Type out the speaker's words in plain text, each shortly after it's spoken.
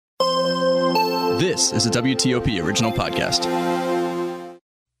This is a WTOP original podcast.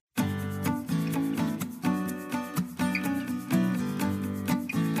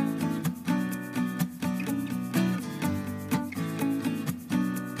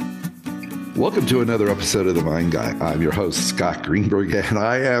 Welcome to another episode of The Vine Guy. I'm your host, Scott Greenberg, and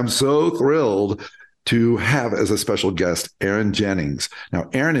I am so thrilled to have as a special guest Aaron Jennings. Now,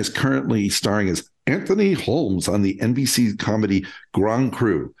 Aaron is currently starring as Anthony Holmes on the NBC comedy Grand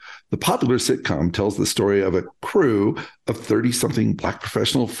Crew. The popular sitcom tells the story of a crew of 30-something Black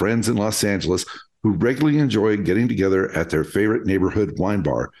professional friends in Los Angeles who regularly enjoy getting together at their favorite neighborhood wine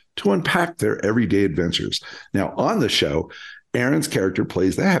bar to unpack their everyday adventures. Now, on the show, Aaron's character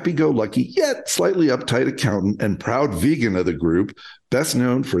plays the happy-go-lucky, yet slightly uptight accountant and proud vegan of the group, best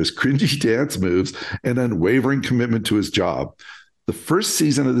known for his cringy dance moves and unwavering commitment to his job. The first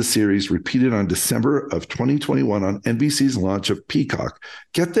season of the series repeated on December of 2021 on NBC's launch of Peacock.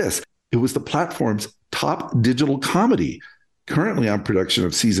 Get this, it was the platform's top digital comedy. Currently on production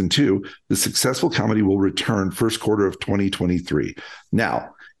of season 2, the successful comedy will return first quarter of 2023. Now,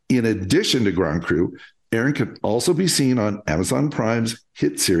 in addition to Grand Crew, Aaron can also be seen on Amazon Prime's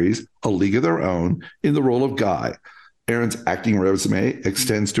hit series, A League of Their Own, in the role of Guy. Aaron's acting resume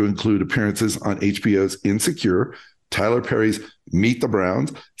extends to include appearances on HBO's Insecure, Tyler Perry's Meet the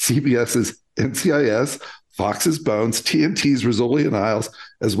Browns, CBS's NCIS, Fox's Bones, TNT's Rizzoli and Isles,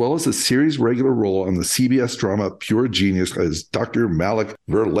 as well as a series regular role on the CBS drama Pure Genius as Dr. Malik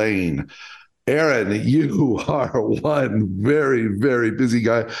Verlaine. Aaron, you are one very, very busy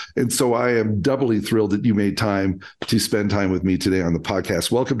guy. And so I am doubly thrilled that you made time to spend time with me today on the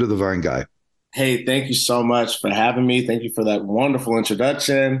podcast. Welcome to The Vine Guy. Hey, thank you so much for having me. Thank you for that wonderful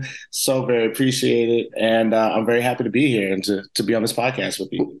introduction. So very appreciated. And I'm very happy to be here and to be on this podcast with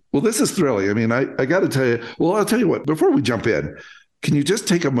you. Well, this is thrilling. I mean, I got to tell you, well, I'll tell you what, before we jump in, can you just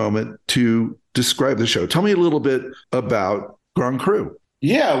take a moment to describe the show? Tell me a little bit about Grand Crew.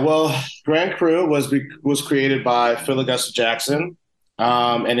 Yeah, well, Grand Crew was created by Phil Jackson,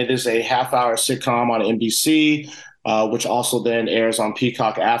 and it is a half-hour sitcom on NBC, which also then airs on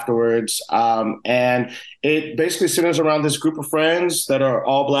Peacock afterwards. And it basically centers around this group of friends that are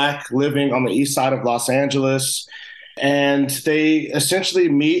all Black living on the east side of Los Angeles. And they essentially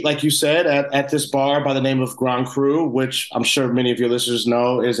meet, like you said, at this bar by the name of Grand Crew, which I'm sure many of your listeners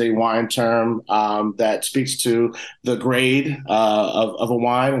know is a wine term that speaks to the grade of a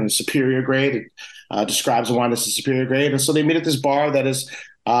wine and superior grade. It describes a wine as a superior grade. And so they meet at this bar that is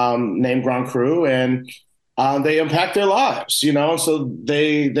named Grand Crew, and they impact their lives, you know. So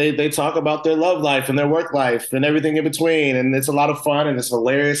they talk about their love life and their work life and everything in between. And it's a lot of fun and it's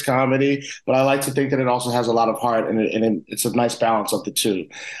hilarious comedy. But I like to think that it also has a lot of heart and it's a nice balance of the two.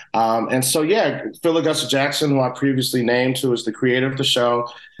 And so, yeah, Phil Jackson, who I previously named, who is the creator of the show,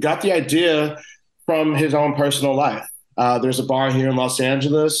 got the idea from his own personal life. There's a bar here in Los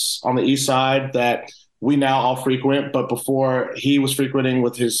Angeles on the east side that we now all frequent. But before, he was frequenting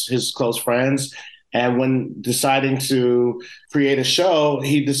with his close friends. And when deciding to create a show,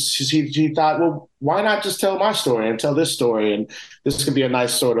 he thought, well, why not just tell my story and tell this story? And this could be a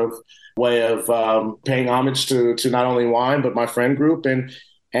nice sort of way of paying homage to not only wine, but my friend group.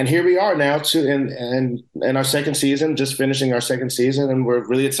 And here we are now in our second season, just finishing our second season. And we're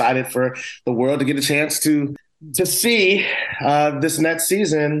really excited for the world to get a chance to see this next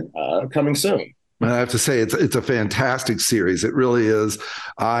season coming soon. I have to say, it's a fantastic series. It really is.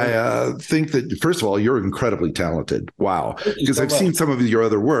 I think that, first of all, you're incredibly talented. Wow. Because I've seen some of your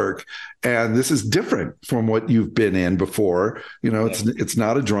other work, and this is different from what you've been in before. You know, it's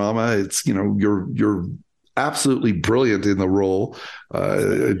not a drama. It's, you know, you're absolutely brilliant in the role.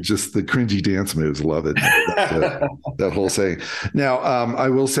 Just the cringy dance moves. Love it. That whole saying. Now, I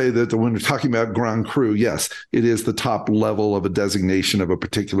will say that when we're talking about Grand Cru, yes, it is the top level of a designation of a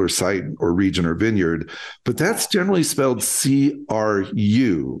particular site or region or vineyard, but that's generally spelled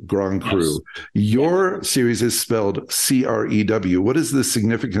C-R-U, Grand Cru. Yes. Your series is spelled C-R-E-W. What is the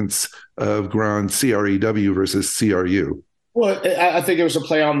significance of Grand C-R-E-W versus C-R-U? Well, I think it was a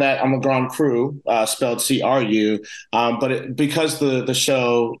play on that, on the Grand Crew, spelled C-R-U. But because the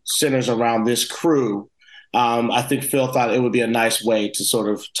show centers around this crew, I think Phil thought it would be a nice way to sort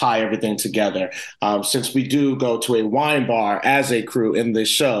of tie everything together. Since we do go to a wine bar as a crew in this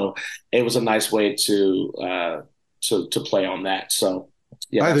show, it was a nice way to play on that. So,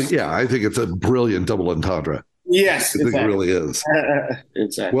 yeah, I think it's a brilliant double entendre. Yes, I think it really is.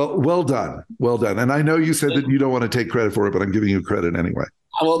 Exactly. Well done. And I know you said that you don't want to take credit for it, but I'm giving you credit anyway.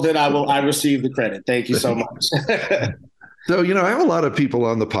 Well, then I receive the credit. Thank you so much. So, I have a lot of people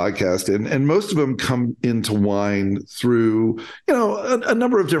on the podcast, and most of them come into wine through, a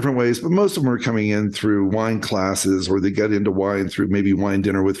number of different ways, but most of them are coming in through wine classes, or they get into wine through maybe wine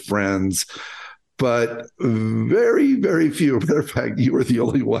dinner with friends. But very, very few. Matter of fact, you were the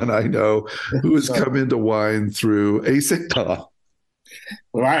only one I know who has come into wine through a sitcom.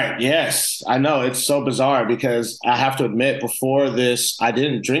 Right. Yes. I know. It's so bizarre because I have to admit, before this, I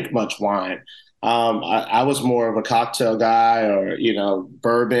didn't drink much wine. I was more of a cocktail guy, or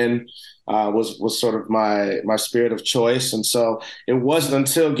bourbon was sort of my spirit of choice, and so it wasn't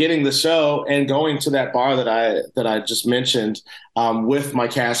until getting the show and going to that bar that I just mentioned with my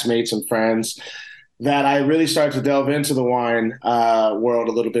castmates and friends that I really started to delve into the wine world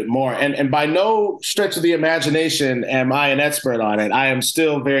a little bit more. And by no stretch of the imagination am I an expert on it. I am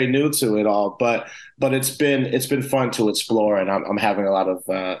still very new to it all, but it's been fun to explore, and I'm having a lot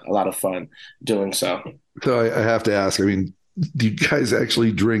of fun doing so. So I have to ask, do you guys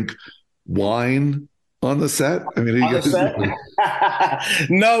actually drink wine on the set?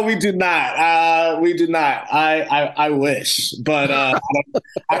 No, we do not. We do not. I wish, but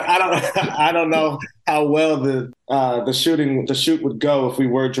I don't know how well the shoot would go if we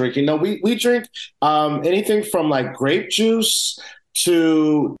were drinking. No, we drink anything from like grape juice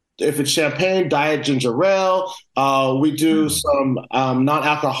to, if it's champagne, diet ginger ale. We do some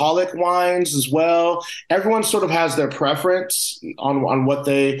non-alcoholic wines as well. Everyone sort of has their preference on what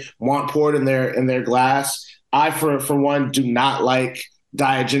they want poured in their glass. I, for one, do not like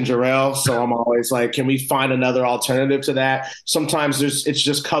diet ginger ale, so I'm always like, can we find another alternative to that? Sometimes it's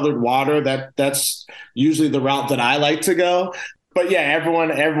just colored water. That's usually the route that I like to go. But yeah,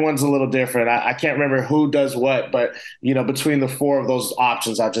 everyone's a little different. I can't remember who does what, but between the four of those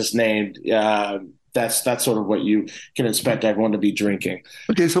options I just named, that's sort of what you can expect everyone to be drinking.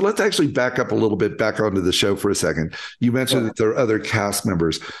 Okay, so let's actually back up a little bit, back onto the show for a second. You mentioned that there are other cast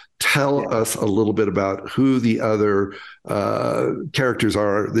members. Tell us a little bit about who the other characters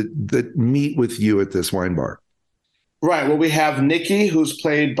are that meet with you at this wine bar. Right. Well, we have Nikki, who's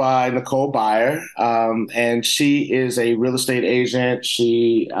played by Nicole Byer, and she is a real estate agent.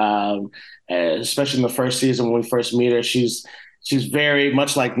 She, especially in the first season when we first meet her, she's very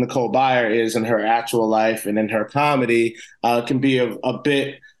much like Nicole Byer is in her actual life, and in her comedy can be a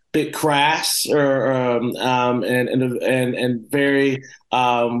bit crass, or and very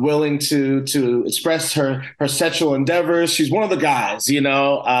willing to express her sexual endeavors. She's one of the guys,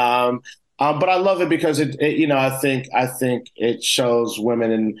 but I love it because I think it shows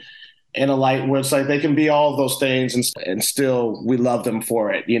women in a light where it's like they can be all of those things and still we love them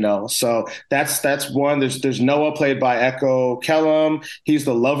for it, So that's one. There's Noah, played by Echo Kellum. He's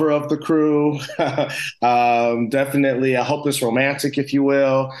the lover of the crew. Definitely a hopeless romantic, if you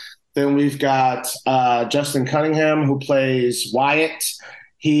will. Then we've got Justin Cunningham, who plays Wyatt.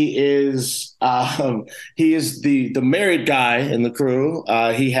 He is the married guy in the crew.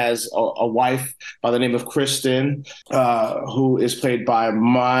 He has a wife by the name of Kristen, who is played by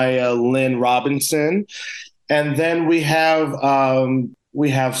Maya Lynn Robinson. And then we have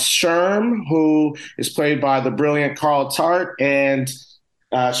Sherm, who is played by the brilliant Carl Tart. And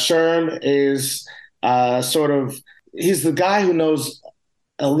Sherm is he's the guy who knows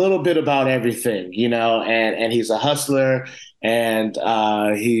a little bit about everything, and he's a hustler. And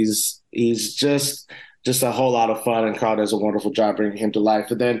he's just a whole lot of fun, and Carl does a wonderful job bringing him to life.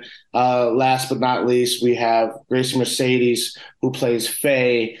 And then last but not least, we have Gracie Mercedes, who plays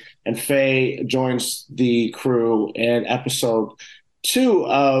Faye, and Faye joins the crew in episode 2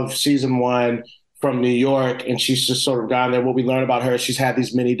 of season 1 from New York, and she's just sort of gone there. What we learn about her, she's had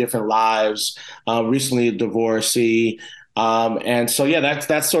these many different lives, recently a divorcee, and so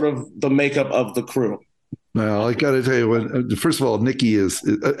that's sort of the makeup of the crew. Well, I got to tell you, first of all, Nikki is,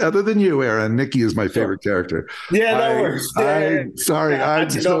 other than you, Aaron, Nikki is my favorite character. Yeah, no worries. I'm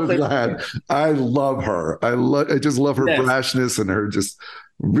so glad. I love her. I just love her brashness and her just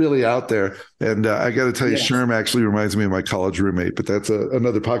really out there. And I got to tell you, Sherm actually reminds me of my college roommate, but that's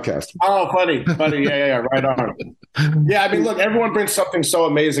another podcast. Oh, funny. Yeah, right on. Yeah, look, everyone brings something so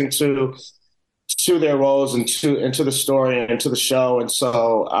amazing to their roles and to the story and to the show. And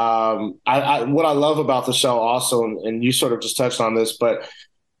so what I love about the show also, and you sort of just touched on this, but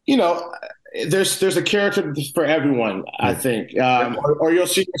there's a character for everyone, I think, or you'll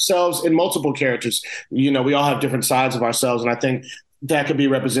see yourselves in multiple characters. We all have different sides of ourselves, and I think that could be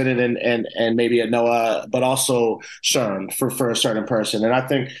represented in maybe a Noah, but also Sherm for a certain person. And I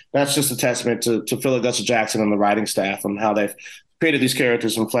think that's just a testament to Philip Gus Jackson and the writing staff and how they've created these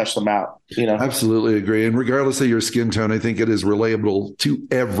characters and fleshed them out. Absolutely agree. And regardless of your skin tone, I think it is relatable to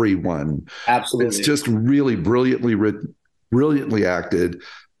everyone. Absolutely. It's just really brilliantly written. brilliantly acted.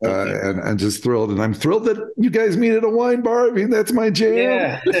 And just thrilled. And I'm thrilled that you guys meet at a wine bar. I mean, that's my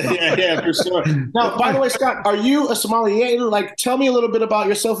jam. Yeah, for sure. Now, by the way, Scott, are you a sommelier? Like, tell me a little bit about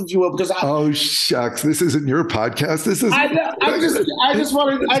yourself, if you will, because oh shucks, this isn't your podcast. This is. I just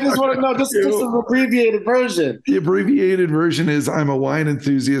want to know. This is an abbreviated version. The abbreviated version is I'm a wine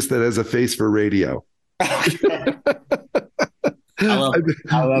enthusiast that has a face for radio.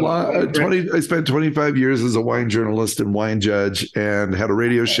 I spent 25 years as a wine journalist and wine judge, and had a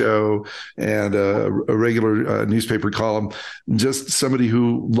radio show and a regular newspaper column. Just somebody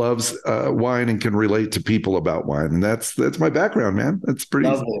who loves wine and can relate to people about wine, and that's my background, man. That's pretty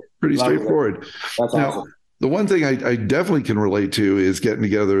straightforward. That's awesome. The one thing I definitely can relate to is getting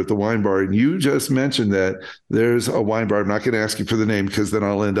together at the wine bar. And you just mentioned that there's a wine bar. I'm not going to ask you for the name because then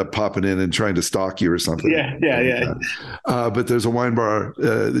I'll end up popping in and trying to stalk you or something. Yeah. But there's a wine bar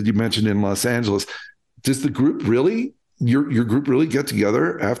that you mentioned in Los Angeles. Does the group really, your group really get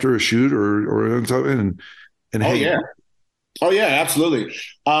together after a shoot or and hang out? Oh yeah, absolutely.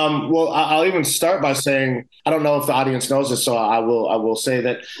 Well, I'll even start by saying, I don't know if the audience knows this, so I will say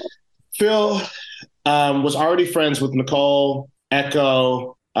that Phil was already friends with Nicole,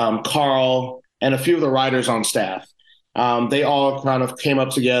 Echo, Carl, and a few of the writers on staff. They all kind of came up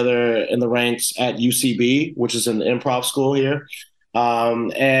together in the ranks at UCB, which is an improv school here.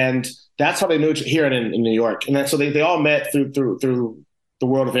 And that's how they knew here in New York. And so they all met through the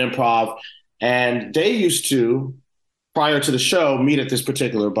world of improv. And they used to, prior to the show, meet at this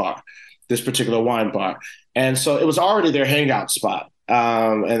particular bar, this particular wine bar. And so it was already their hangout spot.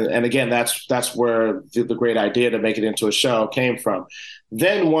 And again, that's where the great idea to make it into a show came from.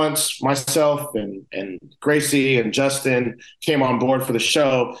 Then once myself and Gracie and Justin came on board for the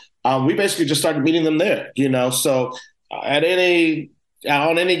show, we basically just started meeting them there, So on any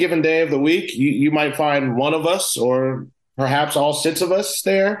given day of the week, you might find one of us or perhaps all 6 of us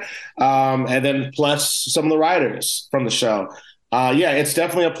there, and then plus some of the writers from the show. It's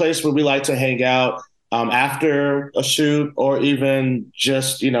definitely a place where we like to hang out. After a shoot, or even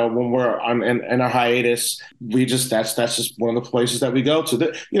just when we're in our hiatus, that's just one of the places that we go to.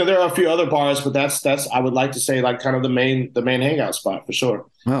 There are a few other bars, but that's I would like to say like kind of the main hangout spot for sure.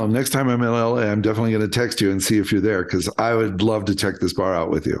 Well, next time I'm in LA, I'm definitely going to text you and see if you're there, because I would love to check this bar out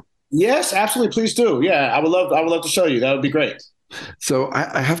with you. Yes, absolutely, please do. Yeah, I would love to show you. That would be great. So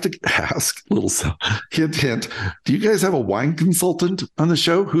I have to ask, little hint. Do you guys have a wine consultant on the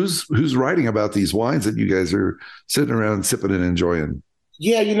show? Who's writing about these wines that you guys are sitting around sipping and enjoying?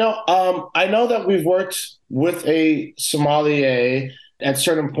 Yeah, I know that we've worked with a sommelier at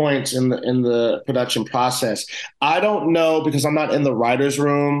certain points in the production process. I don't know, because I'm not in the writer's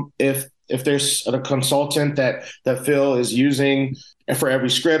room, if there's a consultant that Phil is using for every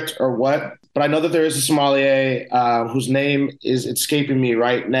script or what. But I know that there is a sommelier whose name is escaping me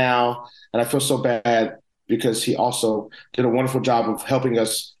right now. And I feel so bad because he also did a wonderful job of helping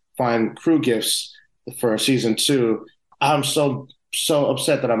us find crew gifts for season 2. I'm so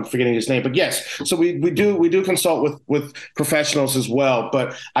upset that I'm forgetting his name. But yes, so we do consult with professionals as well.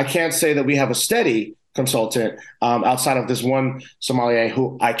 But I can't say that we have a steady consultant outside of this one sommelier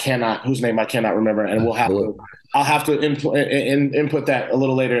whose name I cannot remember, and I'll have to input that a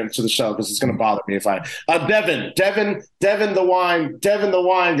little later into the show, because it's going to bother me if I Devin the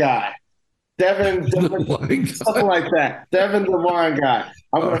wine guy, something like that. Devin the wine guy.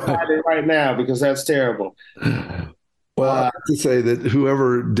 I'm going to find it right now because that's terrible. Well, I have to say that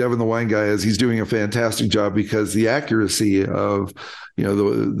whoever Devin the wine guy is, he's doing a fantastic job, because the accuracy of,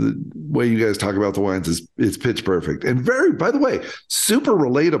 the way you guys talk about the wines is pitch perfect, and by the way, super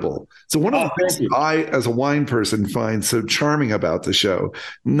relatable. So one of the things I, as a wine person, find so charming about the show,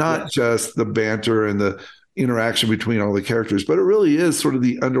 not just the banter and the interaction between all the characters, but it really is sort of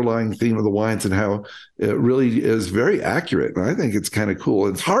the underlying theme of the wines and how it really is very accurate. And I think it's kind of cool.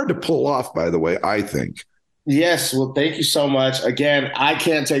 It's hard to pull off, by the way, I think. Yes. Well, thank you so much. Again, I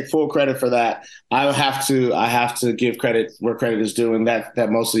can't take full credit for that. I have to give credit where credit is due. And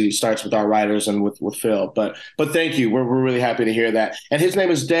that mostly starts with our writers and with Phil, but thank you. We're really happy to hear that. And his name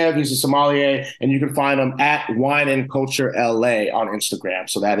is Dev. He's a sommelier, and you can find him at Wine and Culture LA on Instagram.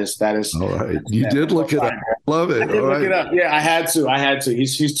 So that is all right. You did look it up. Love it. I did look it up. Yeah, I had to.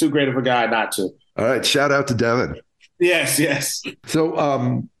 He's too great of a guy not to. All right. Shout out to Devin. Yes.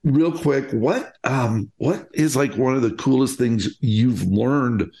 So, real quick, what is like one of the coolest things you've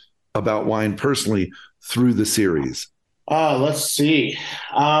learned about wine personally through the series? Let's see.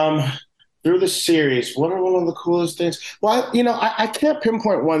 Through the series, what are one of the coolest things? Well, I can't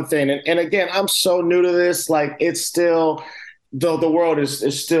pinpoint one thing. And again, I'm so new to this. Like, it's still the world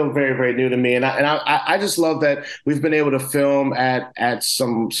is still very, very new to me. And I just love that we've been able to film at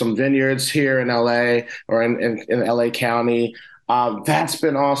some vineyards here in LA or in LA County. That's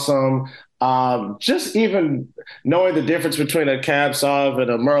been awesome. Just even knowing the difference between a Cab Sauv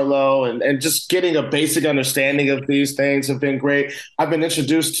and a Merlot and just getting a basic understanding of these things have been great. I've been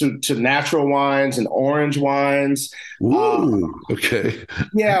introduced to natural wines and orange wines. Ooh, okay.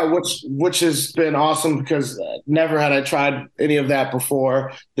 Yeah, which has been awesome because never had I tried any of that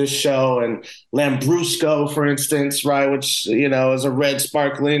before this show. And Lambrusco, for instance, right, which, is a red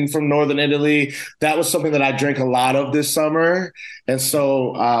sparkling from Northern Italy. That was something that I drank a lot of this summer. And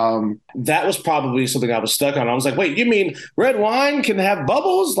so that was probably something I was stuck on. I was like, wait, you mean red wine can have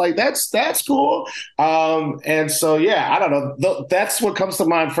bubbles? Like that's cool. And so, yeah, I don't know. That's what comes to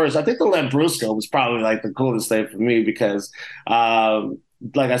mind first. I think the Lambrusco was probably like the coolest thing for me because,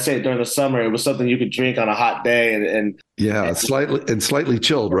 like I said, during the summer, it was something you could drink on a hot day and slightly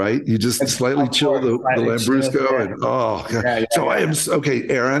chilled, right? You just slightly chill the Lambrusco and God. I am okay,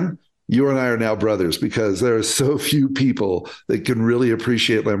 Aaron. You and I are now brothers because there are so few people that can really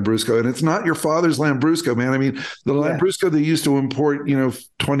appreciate Lambrusco. And it's not your father's Lambrusco, man. I mean, the Lambrusco they used to import,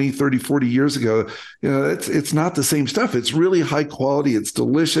 20, 30, 40 years ago, it's not the same stuff. It's really high quality. It's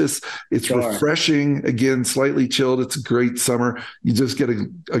delicious. It's refreshing. Again, slightly chilled. It's a great summer. You just get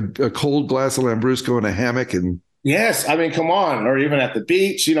a cold glass of Lambrusco in a hammock and yes. I mean, come on. Or even at the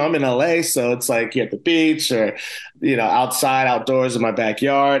beach, I'm in LA. So it's like you're at the beach or, outside, outdoors in my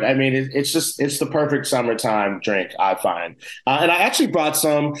backyard. I mean, it's the perfect summertime drink, I find. And I actually brought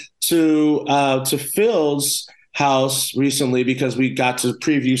some to Phil's house recently because we got to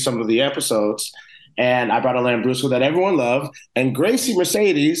preview some of the episodes. And I brought a Lambrusco that everyone loved. And Gracie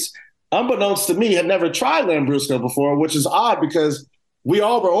Mercedes, unbeknownst to me, had never tried Lambrusco before, which is odd because we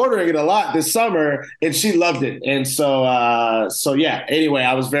all were ordering it a lot this summer and she loved it. And so yeah, anyway,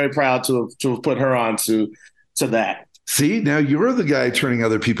 I was very proud to have put her on to that. See, now you're the guy turning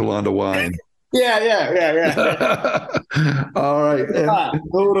other people on to wine. Yeah. All right.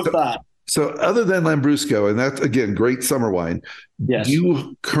 Who would have thought? So other than Lambrusco, and that's, again, great summer wine, yes. Do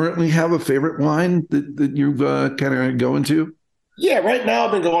you currently have a favorite wine that you've kind of going to? Yeah, right now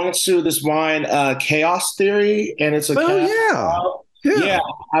I've been going to this wine, Chaos Theory, and it's Yeah,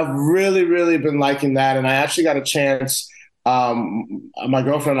 I've really, really been liking that. And I actually got a chance. My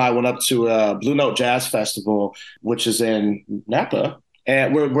girlfriend and I went up to a Blue Note Jazz Festival, which is in Napa,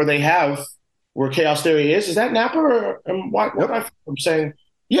 and where Chaos Theory is. Is that Napa or I'm saying?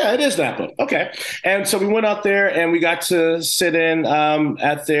 Yeah, it is Napa. Okay. And so we went out there and we got to sit in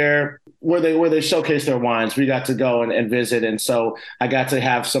at where they showcase their wines. We got to go and visit. And so I got to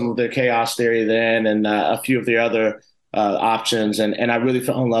have some of the Chaos Theory then and a few of the other options. And I really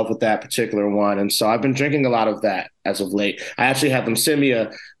fell in love with that particular one. And so I've been drinking a lot of that as of late. I actually had them send me a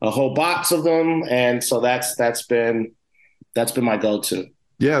whole box of them. And so that's been my go-to.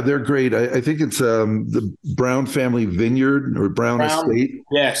 Yeah, they're great. I think it's the Brown Family Vineyard or Brown Estate.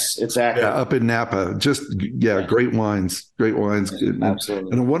 Yes, exactly. Yeah, up in Napa. Just, great wines. Great wines.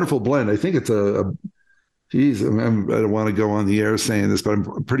 Absolutely. And a wonderful blend. I think it's I don't want to go on the air saying this, but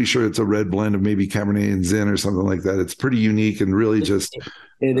I'm pretty sure it's a red blend of maybe Cabernet and Zin or something like that. It's pretty unique and really just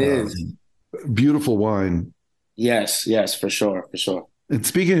it is beautiful wine. Yes, for sure. And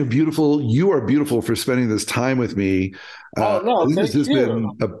speaking of beautiful, you are beautiful for spending this time with me. This has just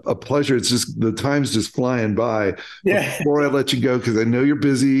been a pleasure. It's just the time's just flying by. Yeah. Before I let you go, because I know you're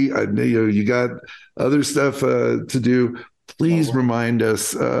busy. I know you got other stuff to do. Please remind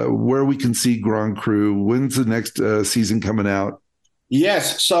us where we can see Grand Cru. When's the next season coming out?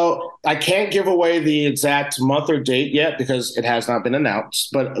 Yes. So I can't give away the exact month or date yet because it has not been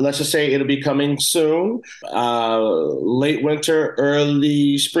announced. But let's just say it'll be coming soon, late winter,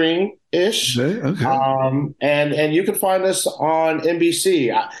 early spring-ish. Okay. And you can find us on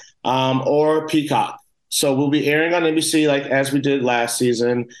NBC or Peacock. So we'll be airing on NBC as we did last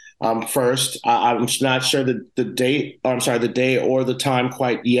season. First, I'm not sure the day or the time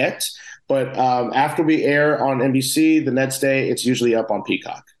quite yet. But after we air on NBC, the next day, it's usually up on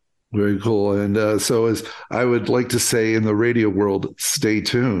Peacock. Very cool. And so as I would like to say in the radio world, stay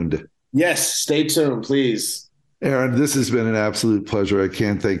tuned. Yes, stay tuned, please. Aaron, this has been an absolute pleasure. I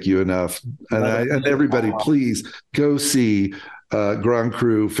can't thank you enough. And everybody, please go see Grand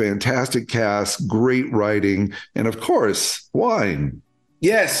Cru. Fantastic cast, great writing, and of course, wine.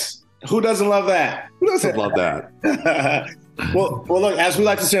 Yes. Who doesn't love that? Who doesn't love that? Well, look, as we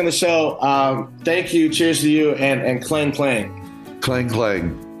like to say on the show, thank you, cheers to you, and clang, clang. Clang,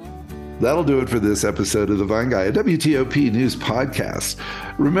 clang. That'll do it for this episode of The Vine Guy, a WTOP news podcast.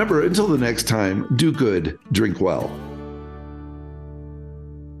 Remember, until the next time, do good, drink well.